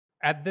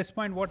at this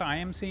point, what I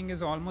am seeing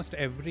is almost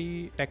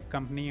every tech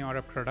company or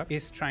a product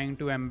is trying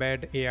to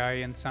embed AI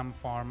in some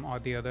form or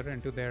the other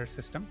into their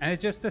system. And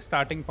it's just the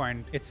starting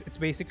point. It's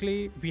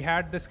basically, we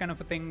had this kind of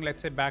a thing,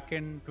 let's say back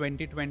in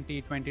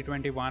 2020,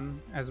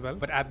 2021 as well.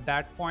 But at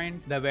that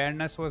point, the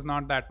awareness was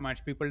not that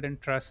much. People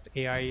didn't trust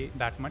AI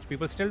that much.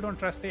 People still don't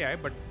trust AI,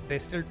 but they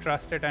still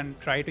trust it and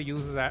try to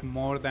use that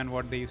more than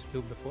what they used to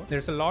do before.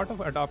 There's a lot of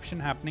adoption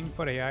happening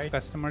for AI.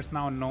 Customers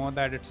now know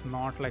that it's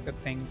not like a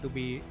thing to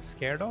be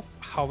scared of.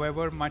 However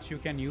much you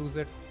can use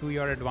it to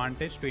your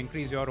advantage to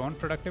increase your own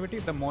productivity,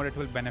 the more it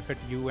will benefit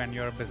you and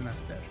your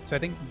business there. So I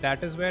think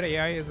that is where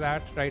AI is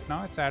at right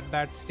now. It's at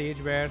that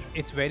stage where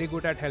it's very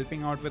good at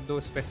helping out with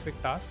those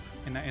specific tasks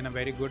in a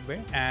very good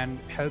way, and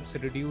helps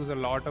reduce a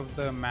lot of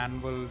the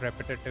manual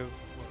repetitive.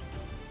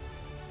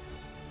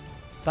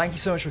 Thank you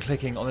so much for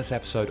clicking on this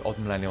episode of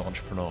The Millennial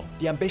Entrepreneur.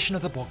 The ambition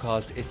of the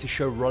podcast is to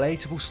show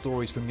relatable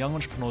stories from young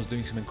entrepreneurs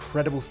doing some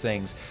incredible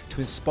things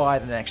to inspire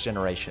the next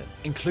generation,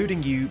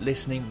 including you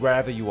listening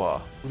wherever you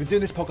are. We've been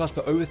doing this podcast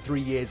for over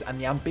 3 years and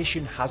the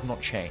ambition has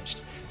not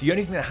changed. The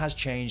only thing that has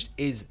changed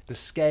is the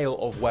scale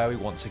of where we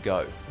want to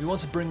go. We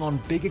want to bring on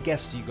bigger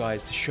guests for you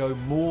guys to show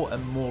more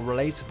and more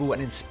relatable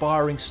and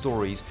inspiring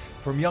stories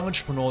from young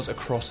entrepreneurs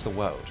across the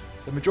world.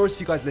 The majority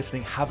of you guys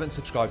listening haven't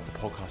subscribed to the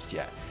podcast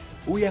yet.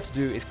 All you have to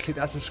do is click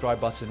that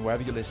subscribe button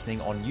wherever you're listening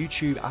on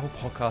YouTube, Apple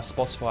Podcasts,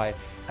 Spotify,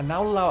 and that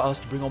will allow us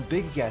to bring on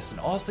bigger guests and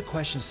ask the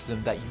questions to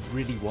them that you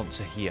really want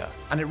to hear.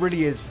 And it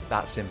really is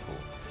that simple.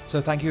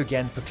 So thank you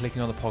again for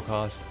clicking on the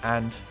podcast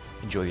and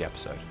enjoy the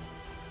episode.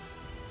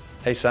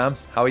 Hey Sam,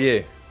 how are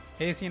you?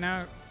 Hey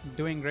Sina,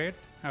 doing great.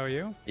 How are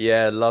you?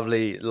 Yeah,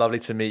 lovely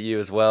to meet you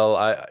as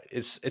well.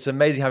 It's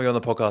amazing having you on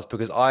the podcast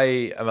because I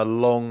am a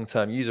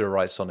long-term user of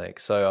Write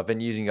so I've been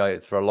using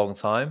it for a long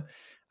time.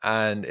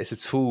 And it's a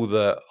tool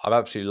that I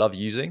absolutely love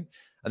using.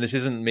 And this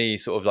isn't me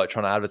sort of like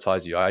trying to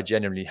advertise you. I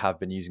genuinely have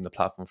been using the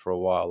platform for a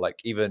while. Like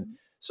even,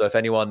 so if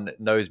anyone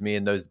knows me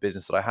and knows the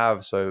business that I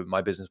have, so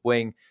my business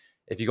Wing,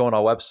 if you go on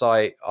our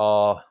website,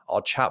 our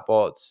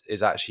chatbot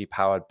is actually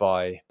powered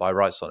by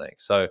Write.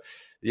 So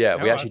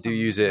yeah, we actually do Awesome.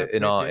 use it That's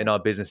great to in hear. our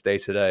business day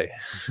to day.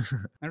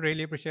 I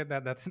really appreciate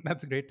that.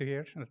 That's great to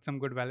hear. That's some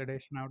good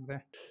validation out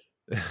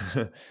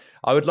there.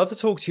 I would love to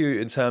talk to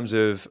you in terms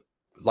of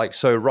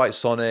so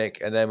Write,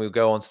 and then we'll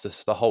go on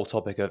to the whole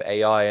topic of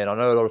AI. And I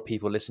know a lot of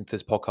people listening to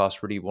this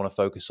podcast really want to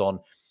focus on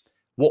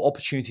what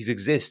opportunities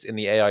exist in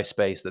the AI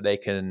space that they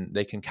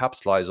can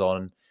capitalize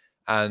on,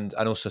 and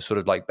also sort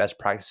of like best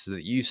practices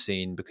that you've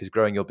seen, because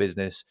growing your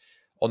business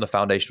on the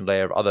foundational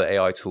layer of other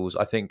AI tools,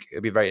 I think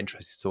it'd be very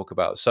interesting to talk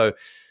about. So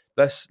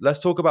let's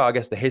talk about, I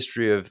guess, the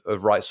history of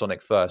Write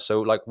first.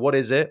 So like, what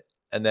is it?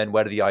 And then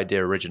where did the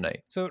idea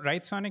originate? So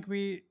Write,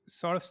 we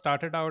sort of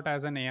started out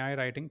as an AI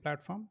writing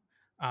platform.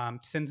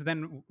 Since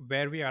then,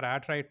 where we are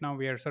at right now,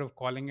 we are sort of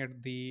calling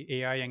it the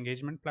AI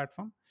engagement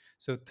platform.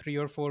 So 3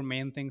 or 4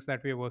 main things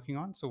that we are working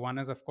on. So one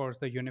is, of course,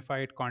 the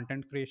unified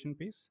content creation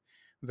piece,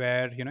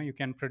 where you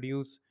can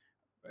produce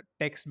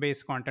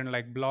text-based content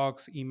like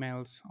blogs,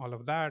 emails, all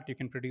of that. You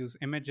can produce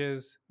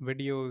images,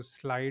 videos,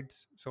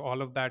 slides. So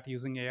all of that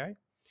using AI.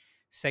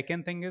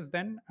 Second thing is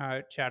then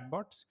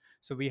chatbots.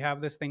 So we have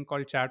this thing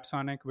called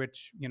ChatSonic,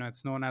 which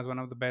it's known as one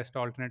of the best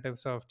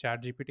alternatives of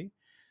ChatGPT.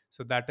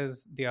 So that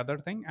is the other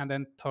thing. And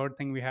then third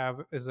thing we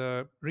have is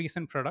a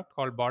recent product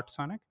called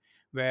BotSonic,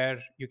 where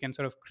you can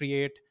sort of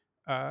create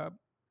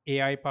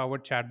AI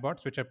powered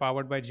chatbots, which are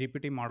powered by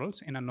GPT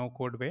models in a no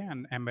code way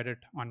and embed it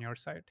on your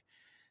site.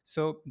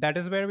 So that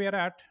is where we are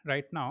at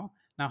right now.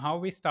 Now, how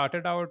we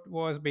started out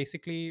was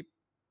basically,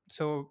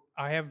 so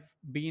I have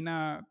been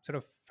a sort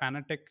of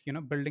fanatic,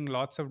 building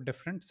lots of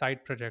different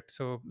side projects.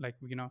 So like,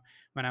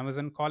 when I was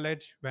in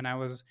college, when I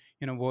was,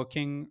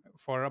 working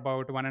for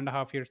about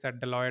 1.5 years at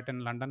Deloitte in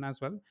London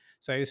as well.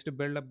 So I used to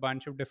build a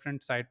bunch of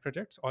different side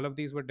projects. All of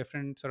these were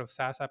different sort of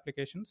SaaS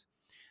applications.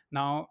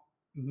 Now,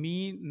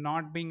 me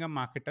not being a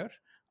marketer,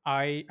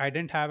 I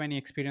didn't have any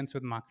experience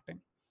with marketing,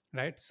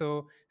 right?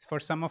 So for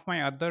some of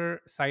my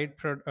other side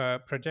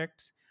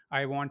projects,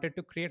 I wanted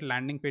to create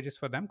landing pages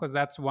for them, because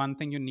that's one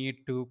thing you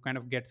need to kind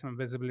of get some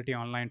visibility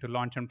online to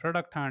launch on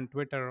Product Hunt,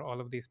 Twitter, all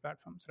of these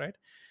platforms, right?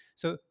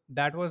 So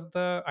that was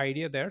the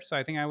idea there. So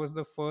I think I was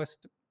the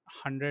first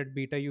 100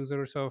 beta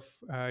users of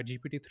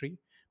GPT-3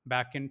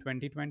 back in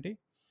 2020.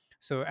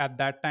 So at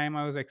that time,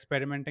 I was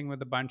experimenting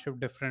with a bunch of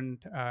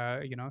different,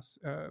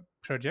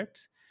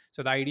 projects.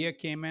 So the idea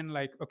came in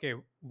like, okay,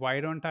 why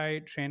don't I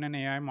train an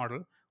AI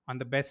model on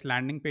the best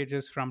landing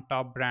pages from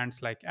top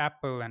brands like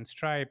Apple and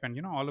Stripe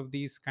and all of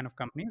these kind of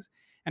companies,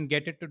 and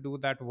get it to do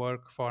that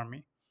work for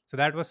me. So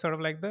that was sort of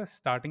like the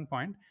starting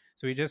point.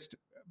 So we just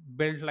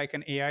built like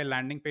an AI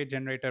landing page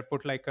generator,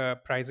 put like a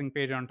pricing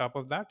page on top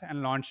of that,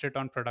 and launched it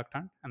on Product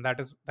Hunt. And that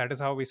is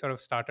how we sort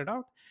of started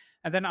out.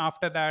 And then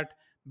after that,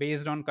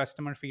 based on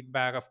customer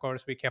feedback, of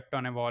course, we kept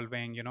on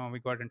evolving. We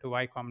got into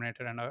Y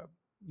Combinator and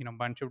a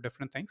bunch of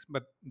different things.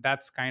 But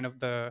that's kind of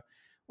the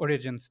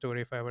origin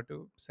story, if I were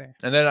to say.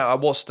 And then at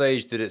what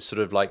stage did it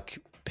sort of like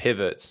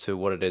pivot to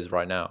what it is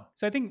right now?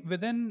 So I think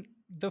within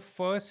the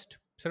first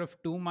sort of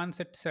 2 months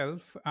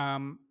itself,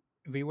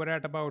 we were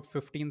at about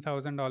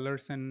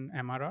 $15,000 in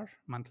MRR,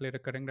 monthly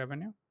recurring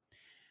revenue.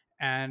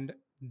 And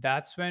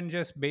that's when,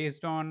 just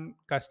based on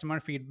customer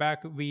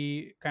feedback,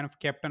 we kind of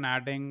kept on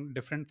adding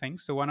different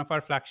things. So one of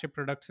our flagship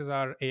products is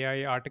our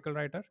AI article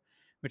writer,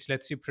 which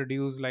lets you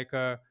produce like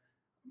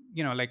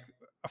like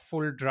a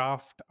full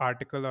draft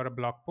article or a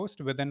blog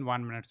post within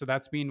 1 minute. So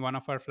that's been one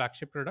of our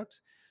flagship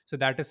products. So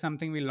that is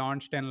something we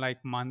launched in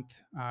like month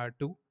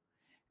two,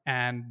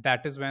 and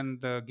that is when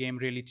the game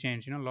really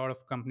changed. A lot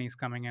of companies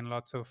coming in,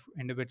 lots of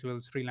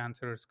individuals,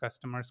 freelancers,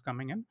 customers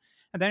coming in.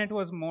 And then it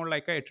was more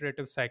like a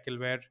iterative cycle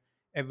where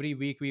every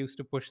week we used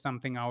to push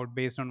something out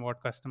based on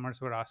what customers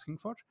were asking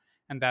for.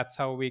 And that's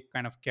how we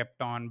kind of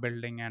kept on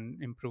building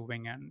and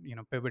improving and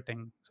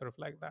pivoting, sort of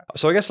like that.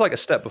 So I guess like a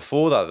step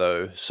before that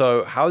though.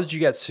 So how did you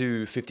get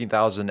to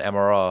 15,000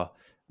 MRR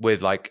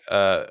with like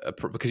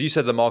because you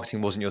said the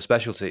marketing wasn't your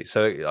specialty.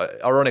 So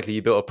ironically,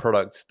 you built a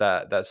product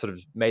that sort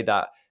of made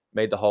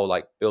the whole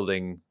like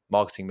building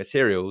marketing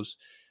materials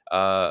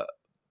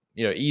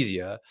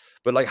easier.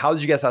 But like, how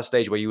did you get to that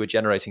stage where you were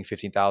generating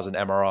 15,000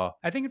 MRR?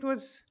 I think it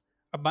was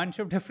a bunch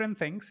of different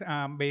things.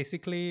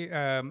 Basically,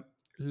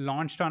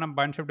 launched on a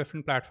bunch of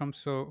different platforms.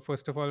 So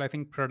first of all, I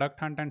think Product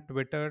Hunt and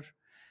Twitter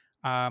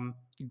um,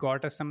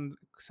 got us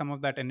some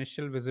of that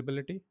initial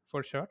visibility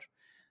for sure.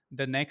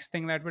 The next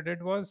thing that we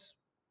did was,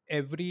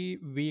 every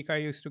week I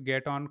used to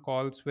get on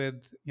calls with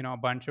a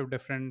bunch of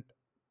different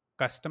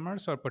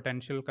customers or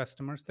potential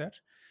customers there.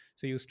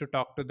 So used to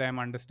talk to them,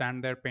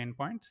 understand their pain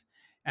points.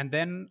 And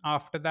then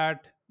after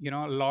that, a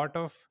lot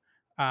of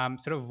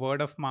sort of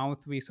word of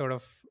mouth we sort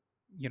of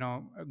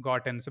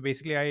got in. So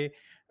basically I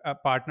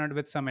partnered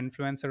with some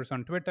influencers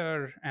on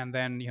Twitter, and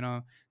then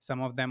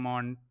some of them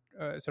on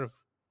sort of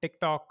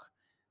TikTok,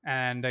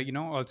 and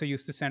also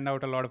used to send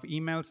out a lot of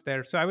emails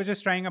there. So I was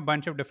just trying a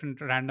bunch of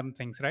different random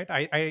things, right?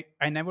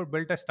 I never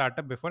built a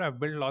startup before. I've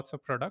built lots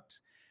of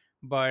products,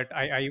 but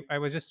I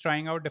was just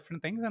trying out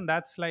different things, and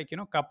that's like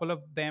a couple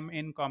of them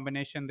in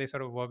combination, they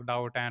sort of worked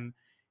out and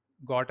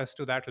got us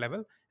to that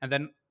level. And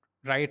then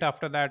right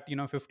after that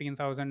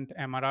 15,000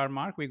 MRR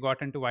mark, we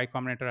got into Y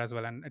Combinator as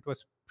well, and it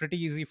was pretty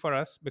easy for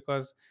us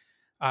because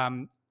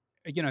um,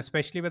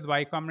 especially with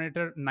Y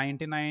Combinator,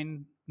 90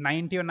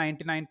 or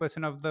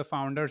 99% of the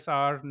founders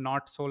are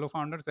not solo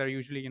founders. They're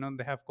usually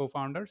they have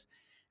co-founders,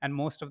 and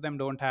most of them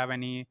don't have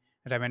any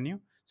revenue.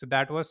 So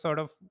that was sort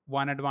of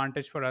one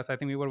advantage for us. I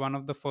think we were one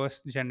of the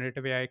first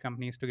generative AI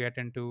companies to get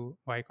into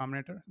Y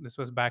Combinator. This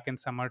was back in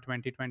summer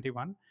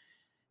 2021.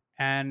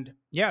 And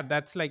yeah,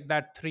 that's like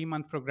that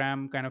 3-month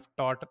program kind of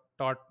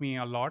taught me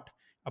a lot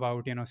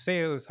about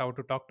sales, how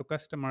to talk to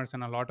customers,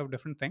 and a lot of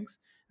different things.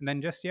 And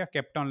then just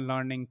kept on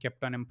learning,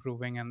 kept on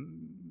improving, and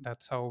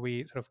that's how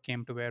we sort of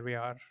came to where we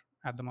are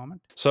at the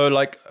moment. So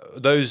like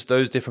those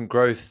different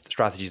growth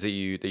strategies that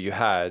you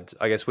had,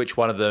 I guess which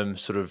one of them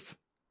sort of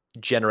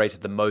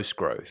generated the most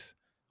growth,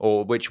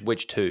 or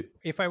which two?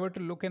 If I were to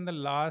look in the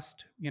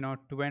last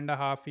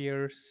 2.5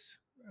 years,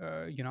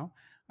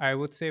 I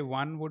would say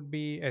one would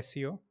be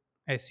SEO.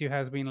 SEO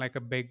has been like a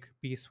big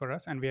piece for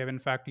us, and we have in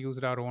fact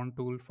used our own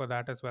tool for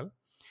that as well.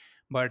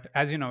 But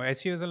as you know,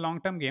 SEO is a long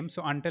term game.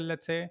 So until,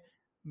 let's say,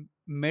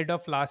 mid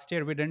of last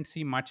year, we didn't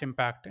see much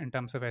impact in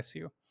terms of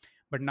SEO.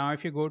 But now,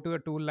 if you go to a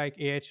tool like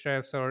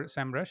Ahrefs or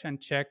SEMrush and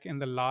check in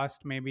the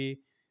last maybe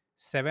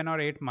 7 or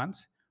 8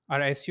 months, our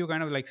SEO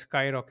kind of like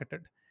skyrocketed.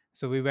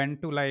 So we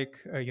went to like,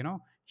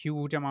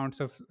 huge amounts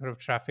of sort of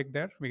traffic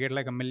there. We get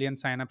like 1 million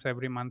signups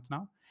every month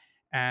now.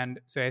 And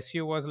so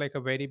SEO was like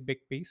a very big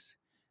piece.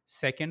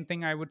 Second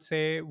thing I would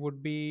say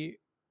would be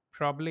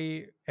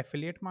probably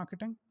affiliate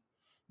marketing,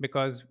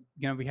 because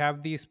we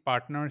have these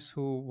partners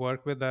who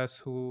work with us,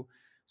 who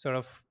sort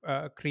of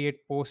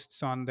create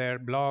posts on their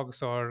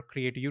blogs or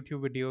create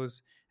YouTube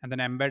videos and then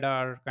embed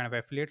our kind of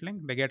affiliate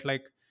link. They get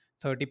like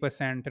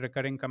 30%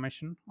 recurring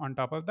commission on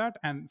top of that,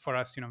 and for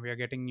us, we are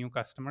getting new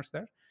customers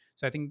there.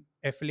 So I think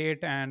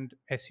affiliate and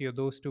SEO,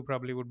 those two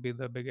probably would be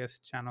the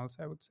biggest channels,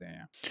 I would say.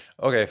 Yeah.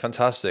 Okay,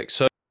 fantastic.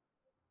 So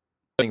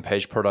landing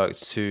page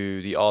product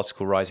to the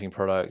article writing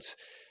product,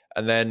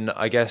 and then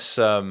I guess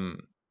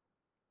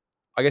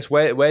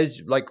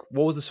where's like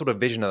what was the sort of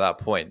vision at that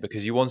point?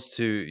 Because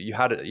you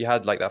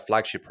had like that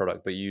flagship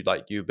product, but you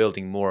were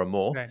building more and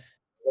more. Right.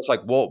 It's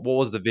like what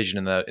was the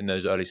vision in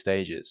those early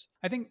stages?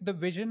 I think the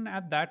vision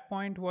at that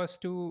point was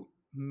to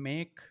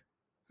make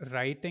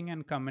writing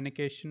and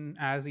communication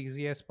as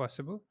easy as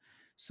possible,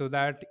 so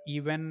that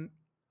even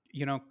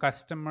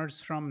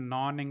customers from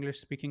non-English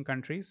speaking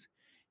countries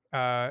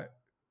uh,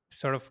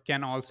 sort of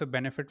can also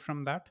benefit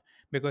from that.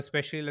 Because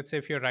especially, let's say,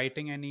 if you're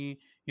writing any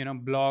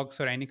blogs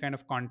or any kind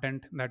of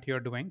content that you're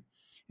doing,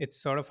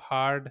 it's sort of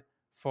hard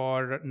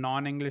for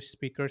non-English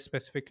speakers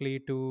specifically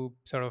to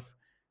sort of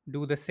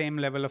do the same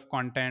level of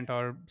content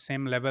or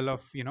same level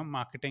of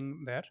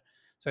marketing there.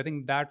 So I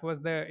think that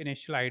was the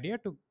initial idea,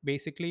 to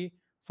basically,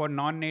 for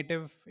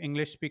non-native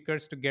English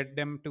speakers, to get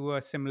them to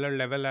a similar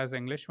level as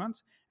English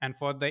ones, and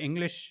for the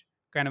English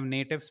kind of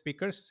native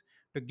speakers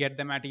to get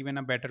them at even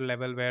a better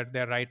level where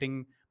they're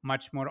writing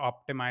much more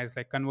optimized,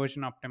 like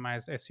conversion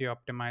optimized, SEO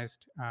optimized,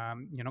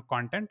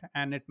 content,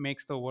 and it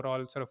makes the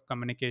overall sort of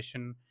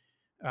communication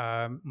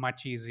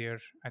much easier.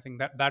 I think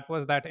that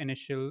was that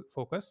initial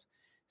focus.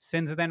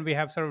 Since then, we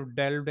have sort of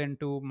delved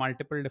into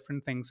multiple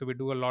different things. So we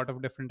do a lot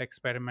of different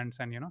experiments,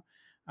 and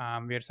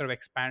we are sort of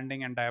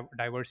expanding and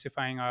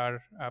diversifying our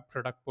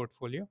product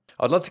portfolio.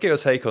 I'd love to get your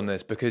take on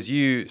this because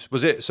you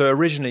was it so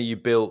originally you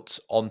built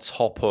on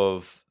top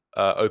of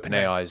Right.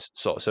 OpenAI's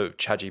so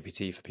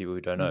ChatGPT for people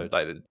who don't know, Mhm.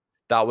 like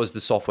that was the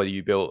software that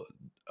you built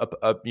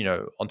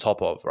on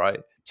top of,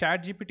 right?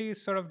 ChatGPT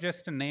is sort of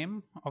just a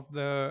name of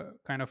the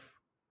kind of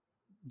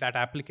that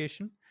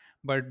application,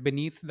 but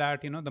beneath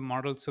that, the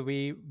model. So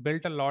we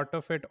built a lot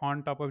of it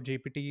on top of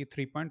GPT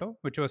 3.0,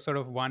 which was sort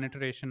of one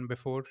iteration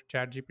before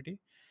ChatGPT.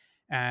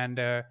 And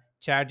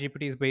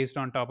ChatGPT is based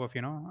on top of,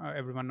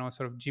 everyone knows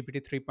sort of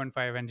GPT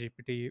 3.5 and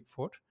GPT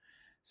 4.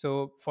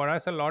 So for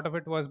us, a lot of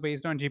it was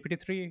based on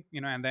GPT-3,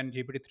 and then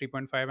GPT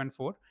 3.5 and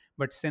 4.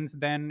 But since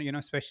then,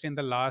 especially in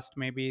the last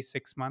maybe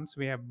 6 months,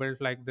 we have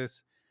built like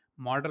this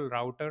model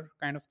router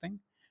kind of thing,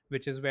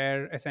 which is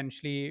where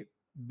essentially,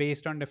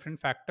 based on different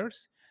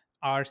factors,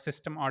 our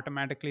system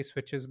automatically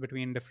switches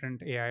between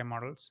different AI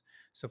models.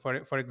 So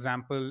for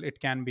example, it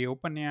can be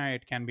OpenAI,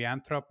 it can be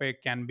Anthropic,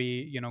 can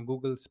be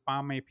Google's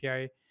Palm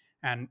API,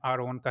 and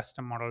our own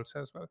custom models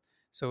as well.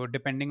 So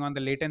depending on the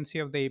latency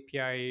of the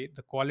API,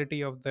 the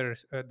quality of the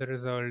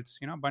results,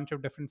 a bunch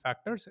of different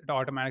factors, it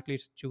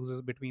automatically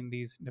chooses between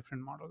these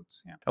different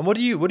models. Yeah. And what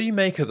do you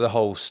make of the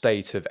whole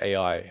state of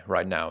AI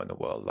right now in the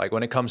world? Like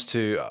when it comes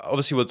to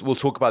obviously we'll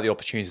talk about the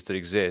opportunities that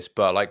exist,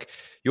 but like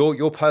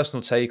your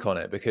personal take on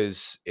it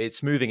because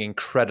it's moving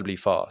incredibly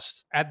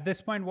fast. At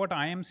this point, what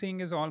I am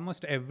seeing is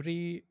almost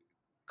every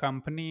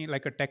company,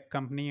 like a tech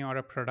company or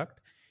a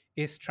product,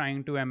 is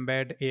trying to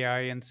embed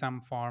AI in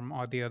some form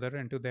or the other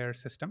into their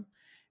system.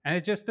 And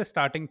it's just the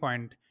starting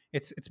point.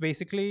 It's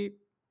basically,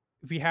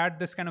 we had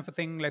this kind of a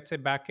thing, let's say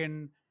back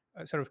in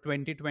sort of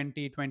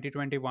 2020,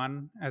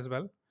 2021 as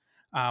well.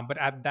 But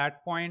at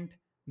that point,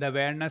 the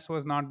awareness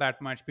was not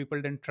that much. People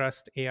didn't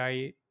trust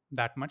AI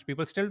that much.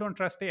 People still don't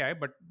trust AI,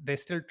 but they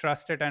still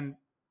trust it and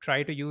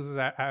try to use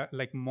that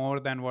like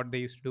more than what they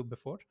used to do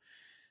before.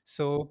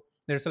 So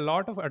there's a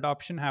lot of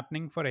adoption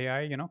happening for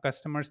AI.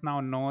 Customers now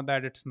know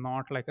that it's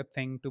not like a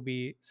thing to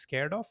be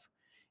scared of.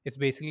 It's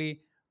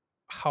basically,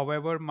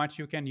 however much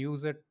you can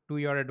use it to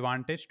your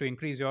advantage to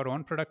increase your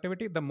own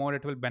productivity, the more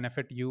it will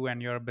benefit you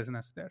and your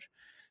business there.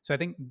 So I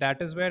think that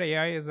is where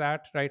AI is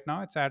at right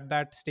now. It's at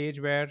that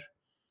stage where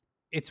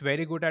it's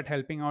very good at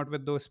helping out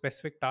with those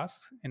specific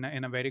tasks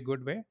in a very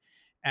good way,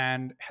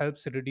 and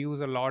helps reduce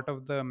a lot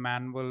of the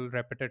manual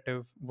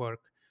repetitive work.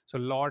 So a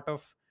lot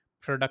of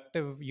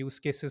productive use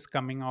cases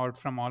coming out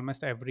from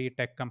almost every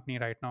tech company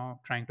right now,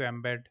 trying to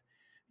embed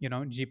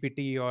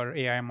GPT or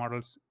AI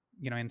models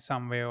in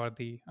some way or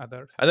the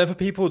other. And then for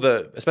people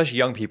that, especially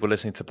young people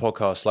listening to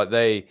podcasts, like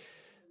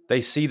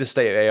they see the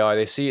state of AI,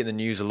 they see it in the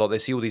news a lot, they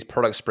see all these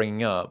products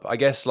springing up. I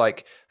guess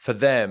like for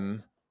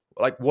them,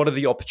 like what are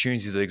the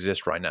opportunities that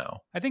exist right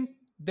now? I think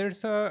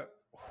there's a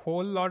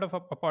whole lot of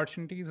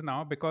opportunities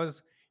now,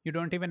 because you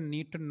don't even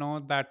need to know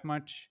that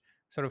much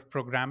sort of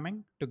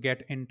programming to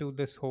get into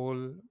this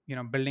whole,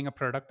 building a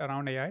product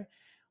around AI.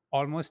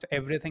 Almost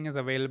everything is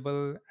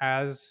available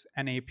as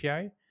an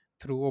API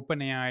through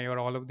OpenAI or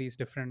all of these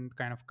different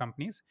kind of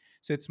companies.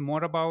 So it's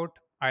more about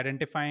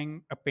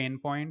identifying a pain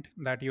point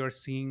that you're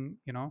seeing,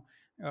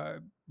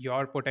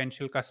 your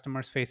potential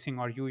customers facing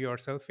or you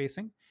yourself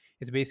facing.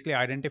 It's basically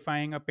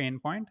identifying a pain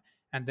point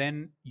and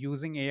then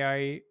using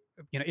AI.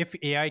 If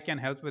AI can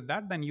help with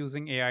that, then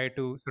using AI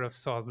to sort of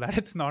solve that.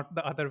 It's not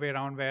the other way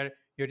around where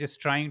you're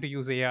just trying to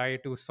use AI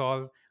to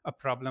solve a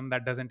problem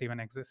that doesn't even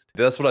exist.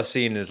 That's what I've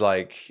seen is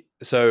like,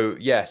 so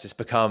yes, it's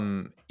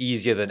become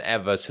easier than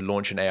ever to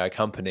launch an AI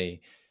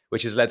company,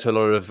 which has led to a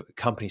lot of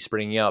companies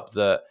springing up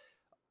that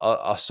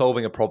are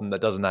solving a problem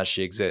that doesn't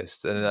actually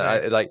exist. And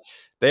Right. like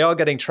they are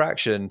getting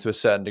traction to a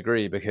certain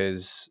degree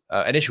because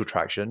initial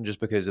traction, just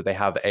because they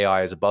have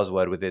AI as a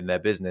buzzword within their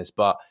business.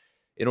 But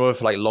in order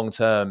for like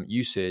long-term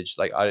usage,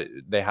 like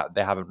they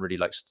haven't really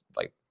like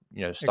stuck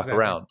Exactly.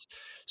 around.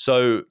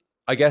 So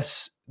I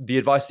guess the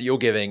advice that you're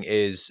giving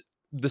is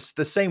the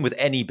same with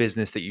any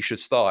business that you should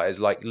start is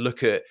like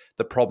look at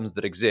the problems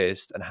that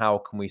exist and how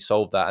can we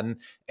solve that.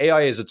 And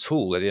AI is a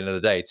tool at the end of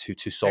the day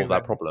to solve that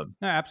Exactly. problem.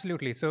 No,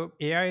 absolutely. So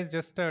AI is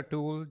just a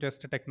tool,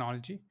 just a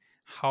technology.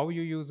 How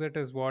you use it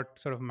is what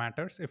sort of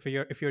matters. If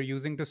you're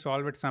using to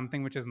solve it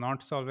something which is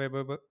not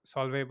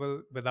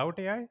solvable without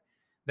AI,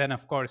 then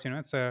of course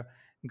it's a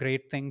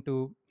great thing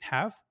to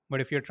have. But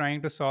if you're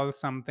trying to solve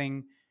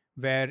something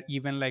where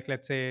even, like,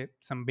 let's say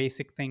some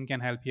basic thing can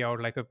help you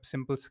out, like a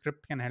simple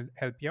script can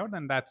help you out,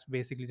 then that's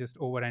basically just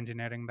over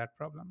engineering that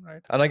problem,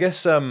 right? And I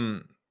guess I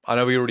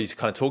know we already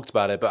kind of talked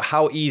about it, but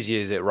how easy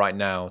is it right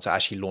now to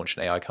actually launch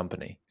an AI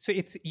company? So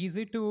it's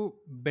easy to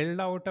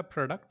build out a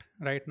product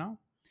right now.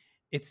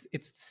 It's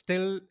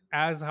still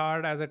as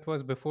hard as it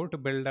was before to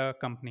build a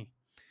company.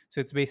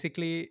 So it's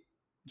basically,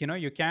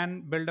 you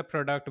can build a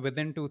product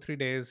within 2 3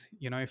 days,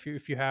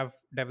 if you have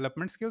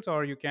development skills,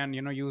 or you can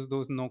use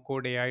those no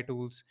code AI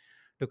tools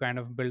to kind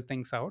of build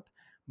things out.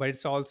 But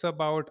it's also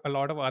about a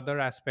lot of other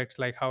aspects,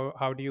 like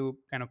how do you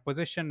kind of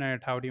position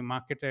it, how do you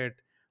market it,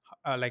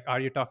 like are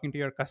you talking to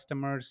your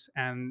customers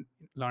and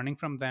learning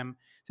from them.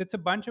 So it's a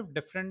bunch of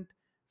different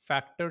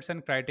factors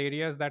and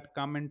criterias that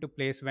come into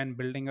place when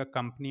building a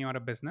company or a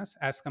business,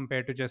 as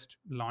compared to just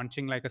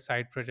launching like a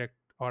side project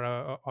or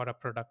a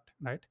product,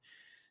 right?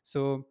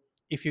 So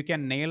if you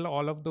can nail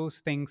all of those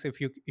things,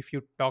 if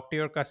you talk to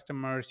your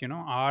customers,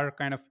 are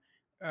kind of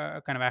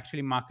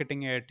actually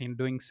marketing it, in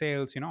doing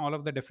sales, all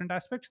of the different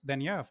aspects,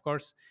 then yeah, of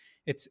course,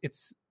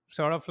 it's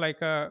sort of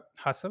like a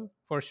hustle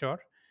for sure.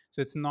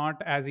 So it's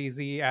not as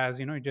easy as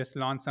you just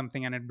launch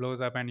something and it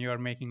blows up and you're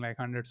making like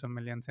hundreds of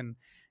millions in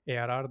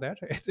ARR there.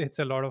 It's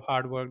a lot of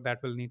hard work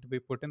that will need to be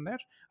put in there.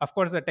 Of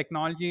course, the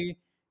technology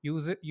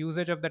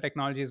usage of the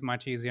technology is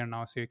much easier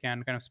now, so you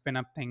can kind of spin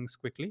up things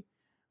quickly.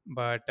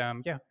 But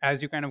yeah,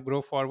 as you kind of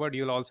grow forward,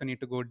 you'll also need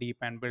to go deep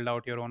and build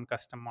out your own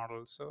custom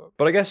model. So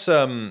But I guess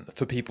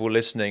for people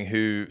listening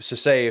who, so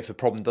say if a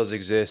problem does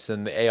exist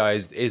and the AI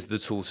is the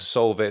tool to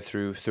solve it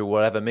through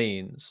whatever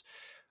means,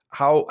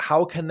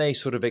 how can they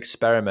sort of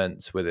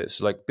experiment with it?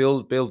 So like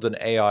build an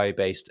AI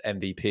based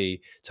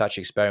MVP to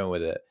actually experiment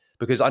with it.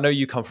 Because I know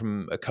you come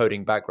from a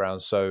coding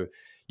background, so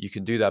you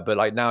can do that. But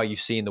like now you've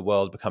seen the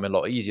world becoming a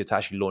lot easier to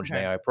actually launch an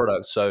right. AI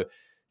product. So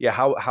yeah,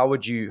 how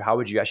would you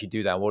actually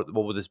do that? What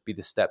would this be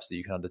the steps that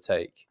you can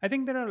undertake? I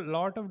think there are a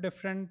lot of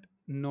different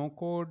no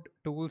code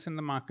tools in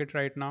the market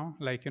right now,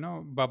 like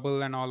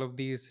Bubble and all of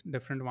these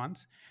different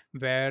ones,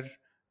 where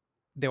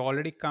they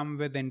already come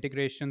with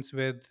integrations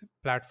with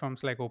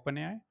platforms like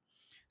OpenAI.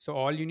 So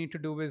all you need to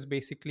do is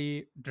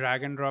basically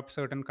drag and drop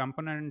certain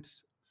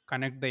components,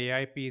 connect the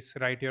AI piece,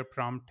 write your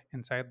prompt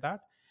inside that,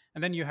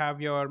 and then you have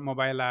your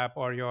mobile app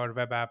or your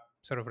web app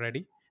sort of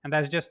ready. And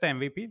that's just the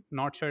MVP.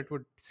 Not sure it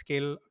would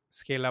scale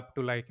up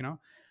to like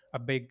a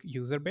big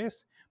user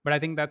base, but I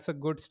think that's a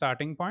good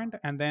starting point.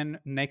 And then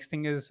next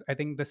thing is, I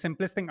think the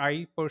simplest thing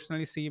I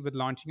personally see with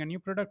launching a new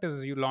product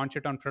is you launch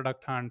it on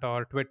Product Hunt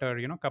or Twitter,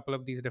 a couple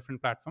of these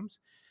different platforms.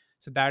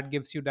 So that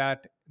gives you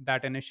that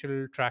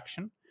initial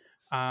traction.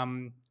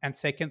 And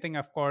second thing,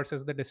 of course,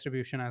 is the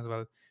distribution as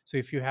well. So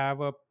if you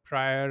have a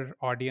prior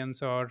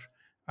audience or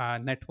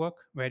network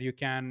where you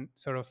can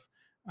sort of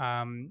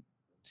um,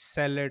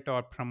 sell it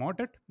or promote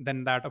it,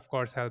 then that of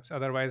course helps.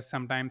 Otherwise,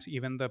 sometimes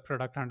even the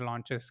product and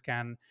launches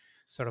can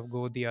sort of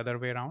go the other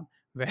way around,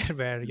 where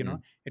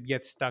Mm. it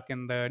gets stuck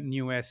in the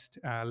newest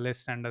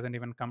list and doesn't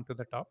even come to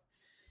the top.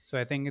 So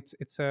I think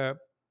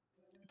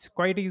it's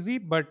quite easy,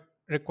 but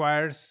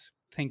requires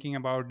thinking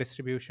about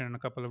distribution and a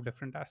couple of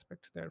different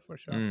aspects there for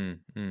sure. Mm,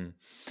 mm.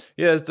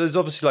 Yeah, there's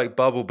obviously like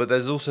Bubble, but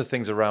there's also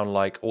things around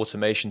like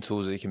automation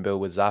tools that you can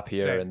build with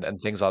Zapier Right. and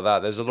things like that.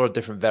 There's a lot of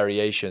different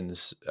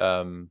variations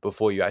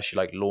before you actually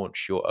like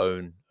launch your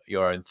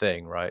own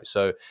thing, right?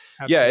 So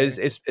yeah, it's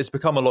Absolutely. it's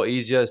become a lot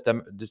easier.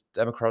 It's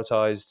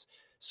democratized.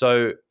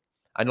 So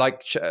and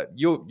like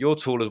your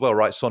tool as well,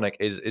 right? Sonic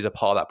is a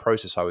part of that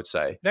process, I would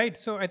say. Right.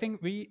 So I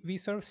think we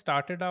sort of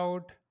started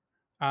out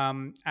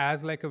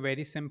as like a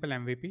very simple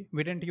MVP.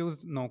 We didn't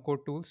use no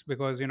code tools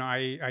because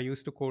I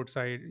used to code, so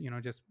I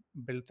just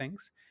build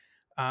things.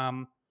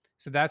 Um,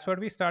 so that's what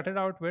we started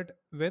out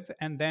with,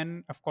 and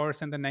then of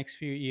course in the next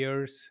few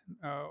years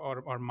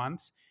or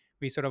months,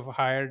 we sort of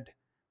hired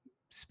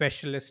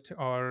specialist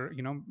or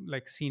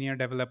like senior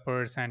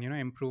developers, and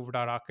improved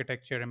our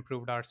architecture,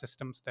 improved our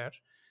systems there.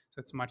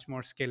 So it's much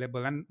more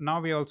scalable, and now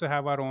we also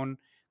have our own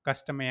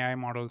custom AI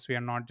models. We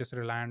are not just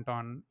reliant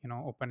on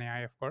open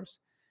AI, of course.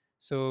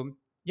 So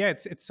yeah,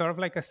 it's sort of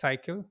like a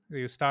cycle.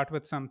 You start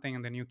with something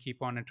and then you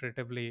keep on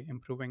iteratively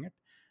improving it,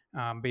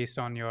 based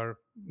on your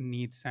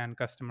needs and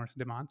customers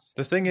demands.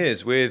 The thing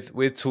is,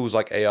 with tools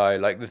like AI,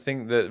 like the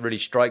thing that really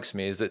strikes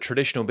me is that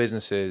traditional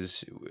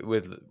businesses,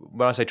 with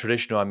when I say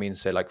traditional, I mean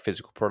say like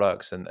physical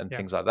products and Yeah.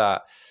 things like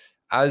that.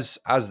 As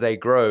they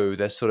grow,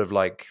 their sort of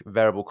like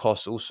variable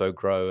costs also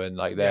grow, and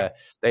like Yeah.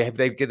 they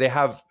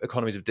have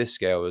economies of this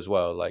scale as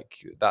well. Like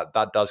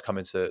that does come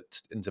into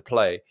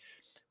play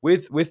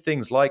with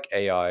things like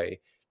AI.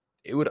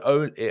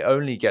 It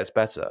only gets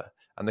better,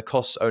 and the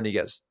costs only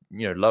gets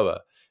lower,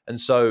 and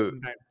so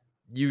Right.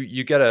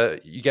 you get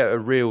a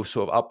real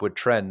sort of upward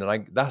trend,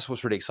 and that's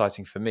what's really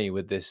exciting for me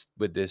with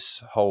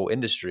this whole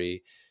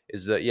industry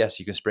is that yes,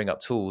 you can spring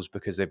up tools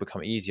because they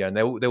become easier, and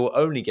they will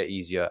only get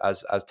easier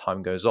as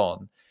time goes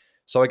on.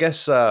 So I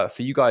guess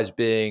for you guys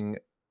being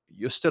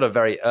you're still a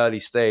very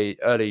early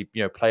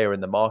player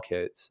in the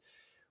market,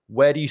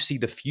 where do you see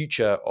the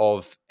future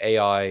of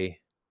AI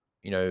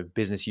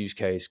business use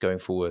case going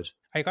forward?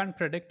 I can't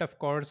predict, of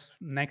course,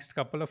 next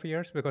couple of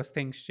years because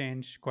things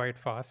change quite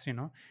fast.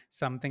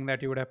 Something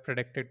that you would have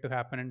predicted to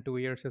happen in 2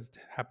 years is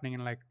happening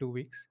in like 2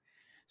 weeks.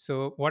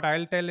 So what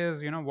I'll tell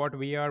is, what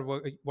we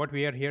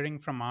are hearing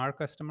from our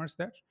customers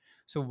there.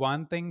 So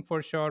one thing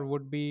for sure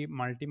would be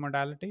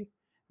multimodality,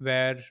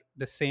 where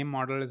the same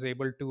model is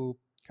able to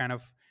kind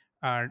of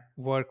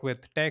work with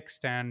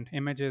text and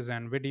images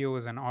and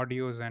videos and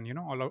audios and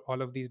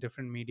all of these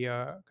different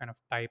media kind of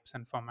types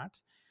and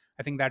formats.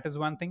 I think that is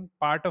one thing.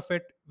 Part of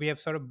it, we have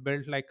sort of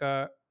built like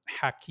a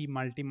hacky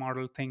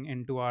multi-model thing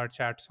into our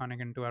chat sonic,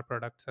 into our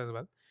products as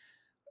well.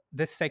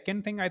 The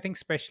second thing, I think,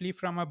 especially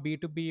from a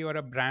B2B or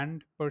a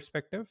brand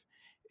perspective,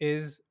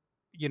 is,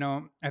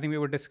 I think we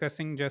were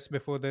discussing just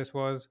before this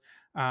was,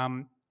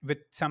 with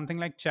something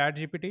like chat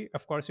gpt,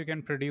 of course you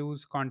can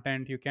produce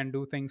content, you can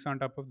do things on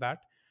top of that,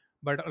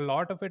 but a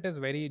lot of it is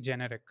very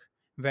generic,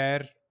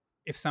 where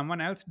if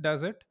someone else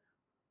does it,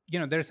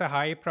 there's a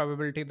high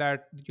probability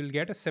that you'll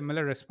get a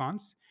similar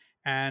response,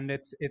 and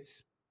it's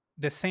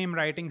the same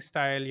writing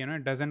style.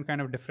 It doesn't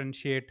kind of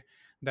differentiate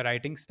the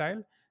writing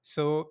style.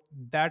 So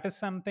that is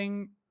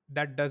something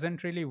that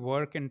doesn't really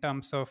work in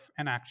terms of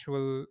an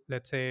actual,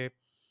 let's say,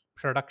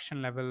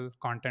 production level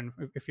content,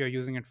 if you're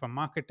using it for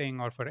marketing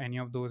or for any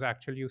of those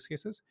actual use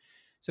cases.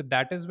 So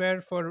that is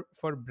where, for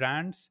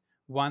brands,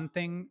 one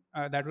thing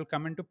that will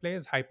come into play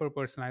is hyper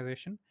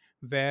personalization,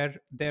 where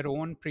their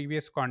own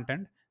previous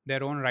content,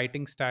 their own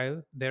writing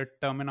style, their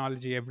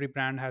terminology. Every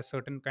brand has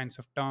certain kinds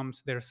of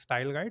terms, their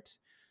style guides.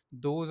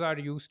 Those are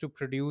used to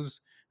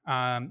produce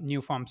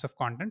new forms of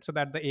content so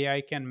that the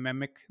AI can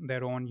mimic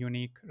their own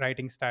unique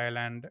writing style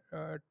and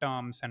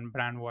terms and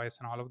brand voice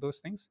and all of those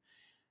things.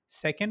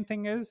 Second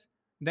thing is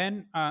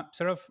then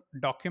sort of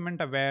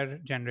document aware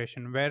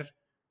generation, where,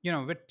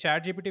 with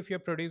ChatGPT, if you're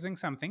producing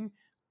something,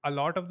 a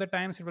lot of the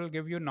times it will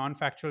give you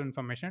non-factual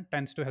information. It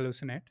tends to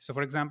hallucinate. So,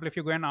 for example, if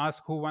you go and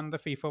ask who won the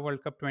FIFA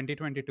World Cup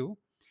 2022,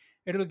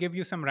 it will give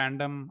you some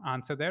random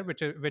answer there,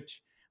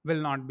 which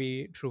will not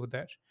be true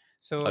there.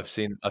 So I've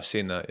seen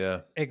that.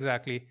 Yeah.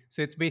 exactly.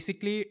 So it's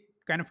basically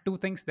kind of two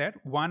things there.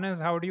 One is,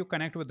 how do you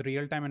connect with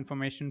real time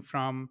information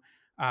from,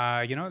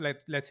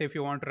 let's say if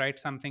you want to write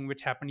something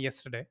which happened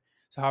yesterday.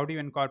 So how do you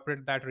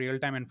incorporate that real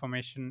time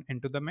information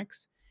into the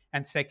mix?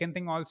 And second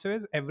thing also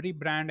is, every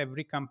brand,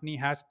 every company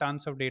has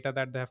tons of data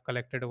that they have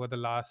collected over the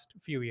last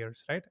few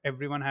years, right?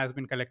 Everyone has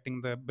been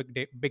collecting the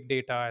big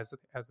data,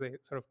 as they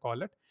sort of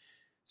call it.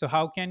 So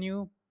how can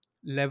you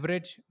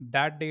leverage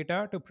that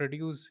data to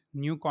produce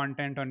new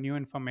content or new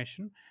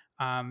information,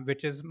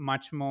 which is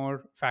much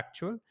more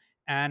factual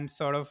and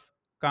sort of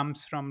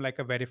comes from like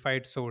a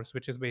verified source,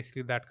 which is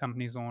basically that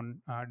company's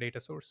own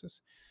data sources.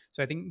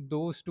 So I think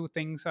those two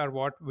things are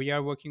what we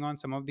are working on.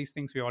 Some of these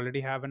things we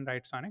already have in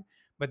Right Sonic,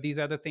 but these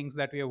are the things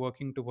that we are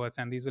working towards,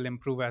 and these will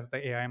improve as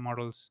the AI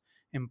models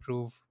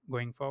improve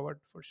going forward,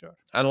 for sure.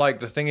 And like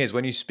the thing is,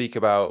 when you speak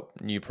about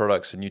new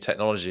products and new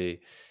technology,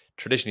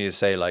 traditionally you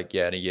say like,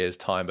 yeah, in a year's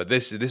time, but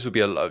this would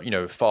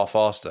be far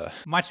faster.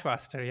 Much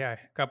faster, yeah.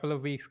 Couple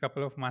of weeks,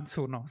 couple of months,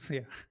 who knows?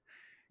 Yeah.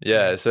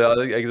 Yeah, Right. so I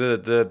think like,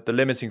 the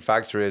limiting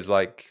factor is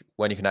like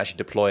when you can actually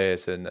deploy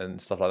it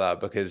and stuff like that,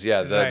 because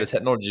yeah, the Right.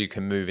 technology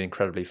can move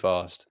incredibly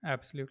fast.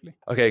 Absolutely.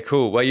 Okay,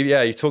 cool. Well,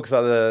 you talked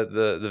about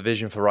the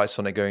vision for Right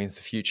Sonic going into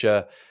the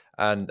future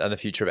and the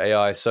future of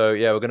AI. So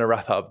yeah, we're going to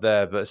wrap it up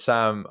there. But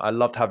Sam, I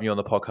loved having you on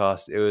the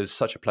podcast. It was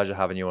such a pleasure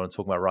having you on and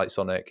talking about Right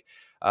Sonic.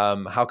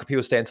 How can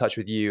people stay in touch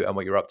with you and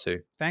what you're up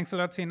to? Thanks a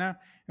lot, Sina.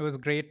 It was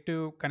great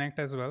to connect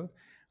as well.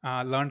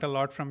 Learned a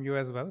lot from you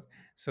as well.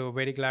 So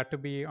very glad to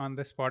be on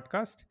this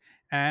podcast.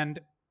 And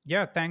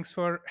yeah, thanks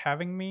for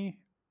having me.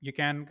 You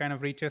can kind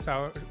of reach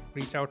out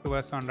to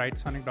us on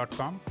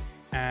rightsonic.com,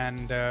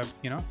 and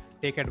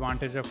take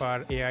advantage of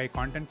our AI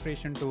content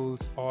creation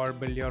tools, or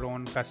build your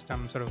own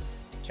custom sort of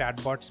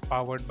chatbots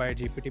powered by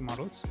GPT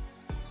models.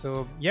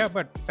 So yeah,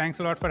 but thanks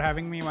a lot for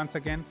having me once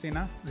again,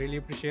 Sina. Really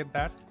appreciate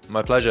that.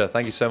 My pleasure.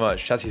 Thank you so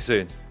much. Chat to you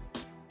soon.